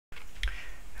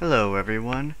Hello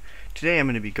everyone. Today I'm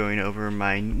going to be going over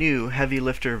my new Heavy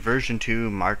Lifter version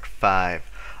 2 Mark 5.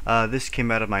 This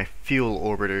came out of my fuel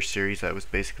orbiter series that was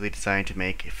basically designed to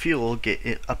make fuel get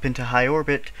it up into high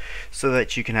orbit so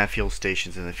that you can have fuel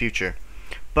stations in the future.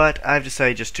 But I've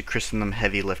decided just to christen them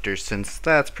Heavy Lifters since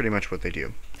that's pretty much what they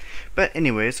do. But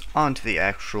anyways, on to the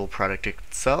actual product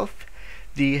itself.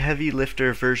 The Heavy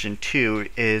Lifter version 2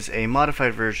 is a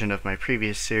modified version of my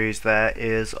previous series that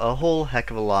is a whole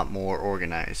heck of a lot more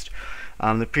organized.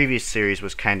 The previous series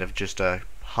was kind of just a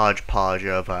hodgepodge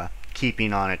of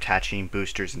keeping on attaching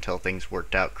boosters until things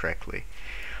worked out correctly.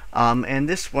 And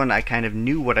this one I kind of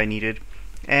knew what I needed,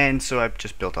 and so I've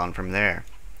just built on from there.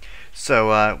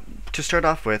 So to start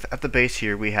off with, at the base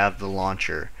here we have the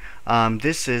launcher.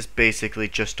 This is basically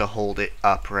just to hold it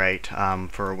upright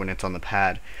for when it's on the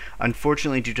pad.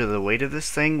 Unfortunately, due to the weight of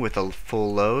this thing with a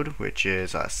full load, which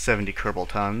is 70 Kerbal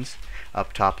tons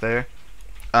up top there,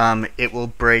 it will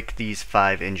break these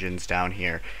 5 engines down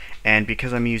here. And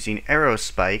because I'm using arrow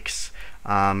spikes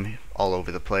all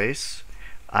over the place,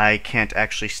 I can't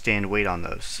actually stand weight on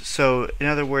those. So in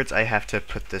other words, I have to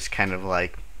put this kind of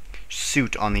like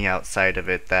suit on the outside of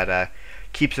it that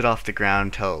keeps it off the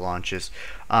ground until it launches.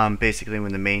 Basically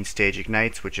when the main stage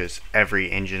ignites, which is every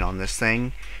engine on this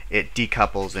thing, it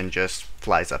decouples and just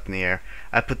flies up in the air.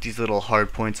 I put these little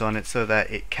hard points on it so that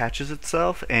it catches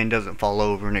itself and doesn't fall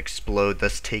over and explode,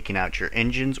 thus taking out your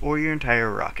engines or your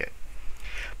entire rocket.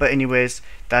 But anyways,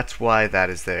 that's why that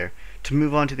is there. To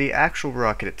move on to the actual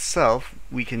rocket itself,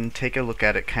 we can take a look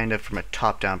at it kind of from a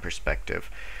top-down perspective.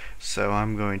 So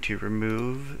I'm going to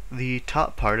remove the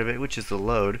top part of it, which is the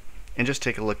load, and just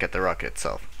take a look at the rocket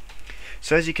itself.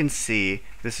 So as you can see,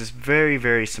 this is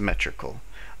very symmetrical.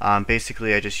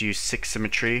 Basically I just use 6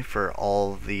 symmetry for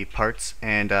all the parts,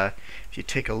 and if you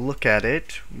take a look at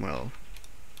it, well,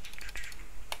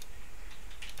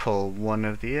 pull one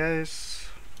of the eyes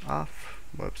off.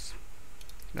 Whoops.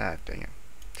 Ah, dang it.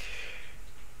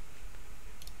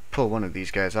 Pull one of these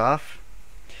guys off.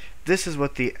 This is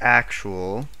what the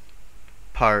actual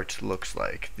part looks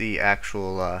like. The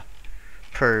actual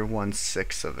per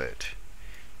 1/6 of it.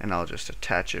 And I'll just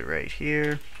attach it right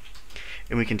here,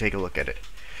 and we can take a look at it.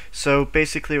 So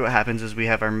basically what happens is we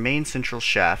have our main central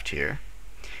shaft here,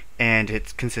 and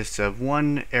it consists of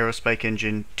 1 aerospike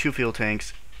engine, 2 fuel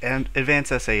tanks, and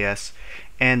advanced SAS,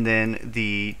 and then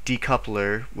the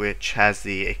decoupler, which has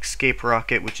the escape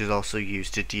rocket, which is also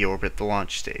used to deorbit the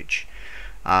launch stage.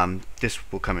 This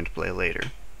will come into play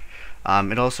later.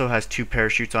 It also has 2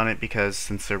 parachutes on it because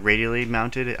since they're radially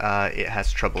mounted, it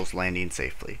has troubles landing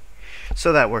safely.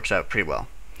 So that works out pretty well.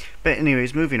 But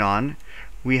anyways, moving on,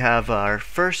 we have our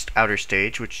first outer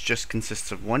stage, which just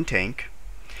consists of 1 tank,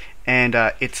 and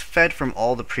it's fed from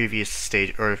all the previous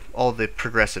stage, or all the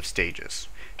progressive stages.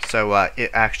 So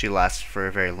it actually lasts for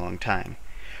a very long time.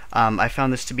 I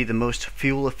found this to be the most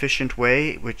fuel efficient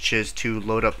way, which is to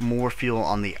load up more fuel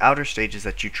on the outer stages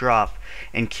that you drop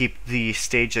and keep the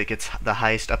stage that gets the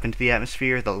highest up into the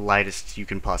atmosphere the lightest you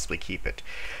can possibly keep it.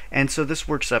 And so this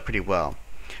works out pretty well.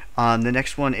 The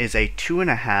next one is a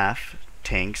 2.5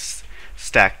 tanks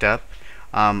stacked up.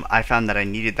 I found that I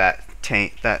needed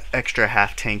that extra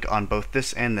half tank on both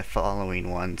this and the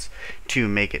following ones to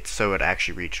make it so it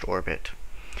actually reached orbit.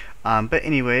 But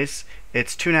anyways,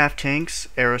 it's 2.5 tanks,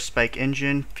 aerospike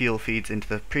engine, fuel feeds into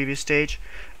the previous stage.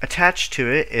 Attached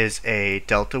to it is a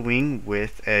delta wing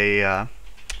with a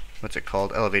what's it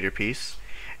called, elevator piece.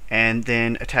 And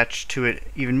then attached to it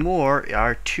even more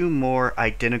are 2 more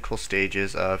identical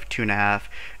stages of 2.5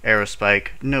 aerospike,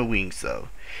 no wings though.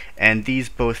 And these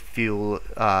both feed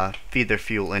their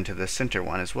fuel into the center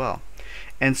one as well.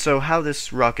 And so how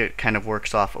this rocket kind of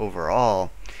works off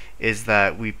overall is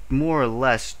that we more or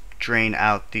less drain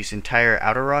out these entire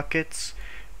outer rockets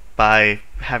by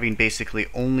having basically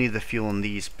only the fuel in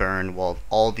these burn while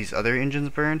all these other engines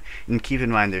burn. And keep in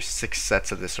mind there's 6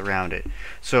 sets of this around it.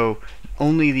 So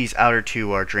only these outer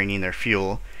 2 are draining their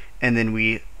fuel, and then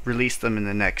we release them in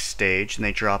the next stage and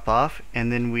they drop off,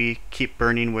 and then we keep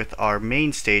burning with our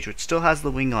main stage, which still has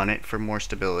the wing on it for more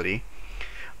stability.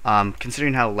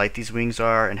 Considering how light these wings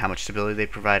are and how much stability they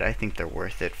provide, I think they're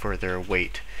worth it for their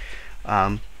weight.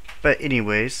 But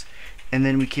anyways, and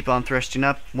then we keep on thrusting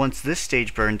up. Once this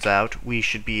stage burns out, we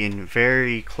should be in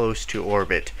very close to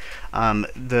orbit.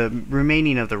 The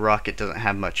remaining of the rocket doesn't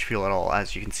have much fuel at all.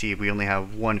 As you can see, we only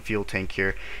have 1 fuel tank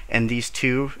here, and these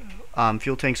 2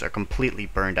 fuel tanks are completely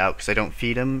burned out because I don't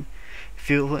feed them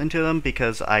fuel into them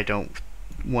because I don't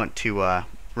want to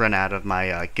run out of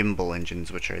my gimbal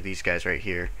engines, which are these guys right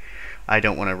here. I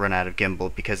don't want to run out of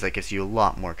gimbal because that gives you a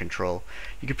lot more control.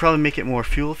 You could probably make it more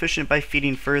fuel efficient by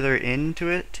feeding further into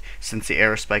it, since the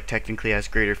aerospike technically has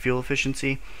greater fuel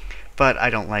efficiency, but I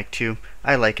don't like to.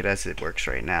 I like it as it works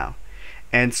right now.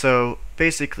 And so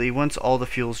basically once all the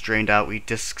fuel's drained out, we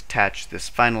detach this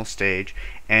final stage,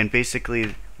 and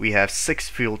basically we have 6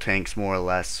 fuel tanks more or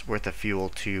less worth of fuel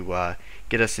to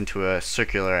get us into a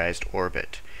circularized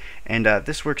orbit. And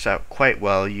this works out quite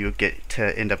well. You get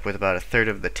to end up with about 1/3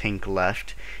 of the tank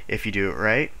left if you do it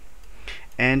right.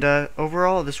 And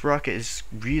overall, this rocket is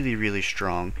really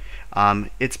strong.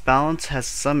 Its balance has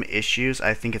some issues.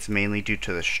 I think it's mainly due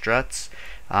to the struts.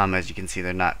 As you can see,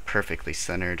 they're not perfectly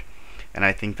centered, and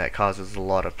I think that causes a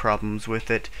lot of problems with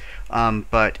it.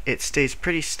 But it stays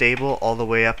pretty stable all the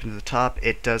way up into the top.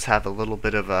 It does have a little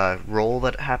bit of a roll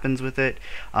that happens with it.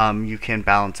 You can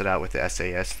balance it out with the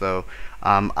SAS though.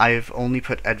 I've only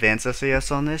put advanced SAS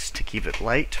on this to keep it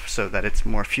light so that it's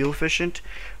more fuel efficient,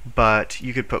 but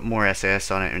you could put more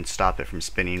SAS on it and stop it from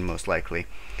spinning most likely.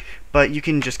 But you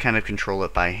can just kind of control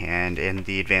it by hand, and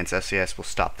the advanced SAS will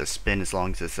stop the spin as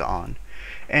long as it's on.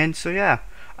 And so yeah,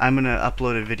 I'm going to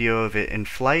upload a video of it in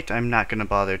flight. I'm not going to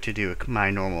bother to do my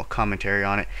normal commentary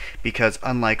on it because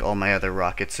unlike all my other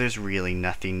rockets, there's really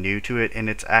nothing new to it, and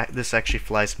this actually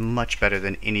flies much better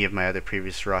than any of my other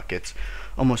previous rockets.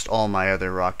 Almost all my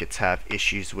other rockets have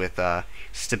issues with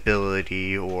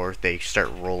stability, or they start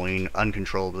rolling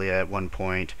uncontrollably at one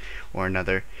point or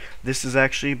another. This is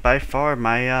actually by far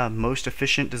my most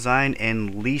efficient design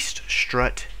and least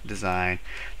strut design.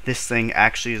 This thing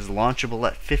actually is launchable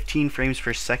at 15 frames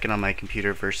per second on my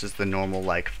computer versus the normal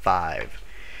like 5.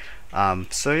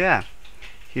 So yeah,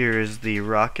 here is the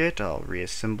rocket. I'll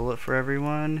reassemble it for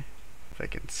everyone if I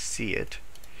can see it.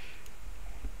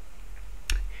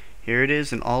 Here it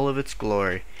is in all of its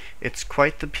glory. It's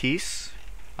quite the piece.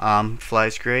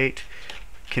 Flies great.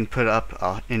 Can put up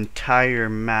an entire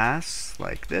mass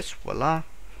like this. Voila.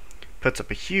 Puts up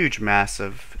a huge mass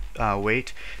of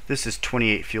weight. This is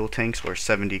 28 fuel tanks or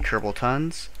 70 Kerbal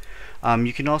tons.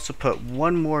 You can also put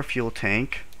one more fuel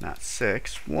tank, not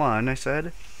 6, one I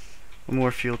said. One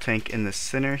more fuel tank in the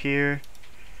center here,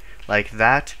 like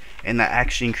that, and that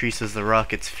actually increases the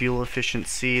rocket's fuel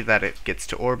efficiency that it gets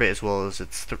to orbit, as well as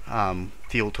its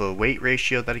fuel to weight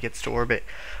ratio that it gets to orbit.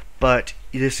 But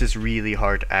this is really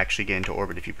hard to actually get into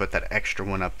orbit if you put that extra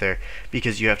one up there,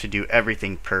 because you have to do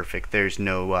everything perfect. There's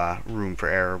no room for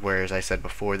error, whereas I said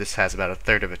before, this has about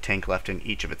 1/3 of a tank left in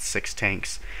each of its 6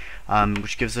 tanks,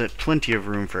 which gives it plenty of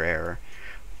room for error.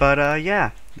 But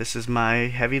yeah, this is my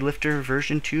Heavy Lifter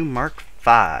version 2 Mark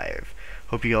 5.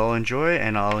 Hope you all enjoy,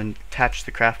 and I'll attach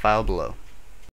the craft file below.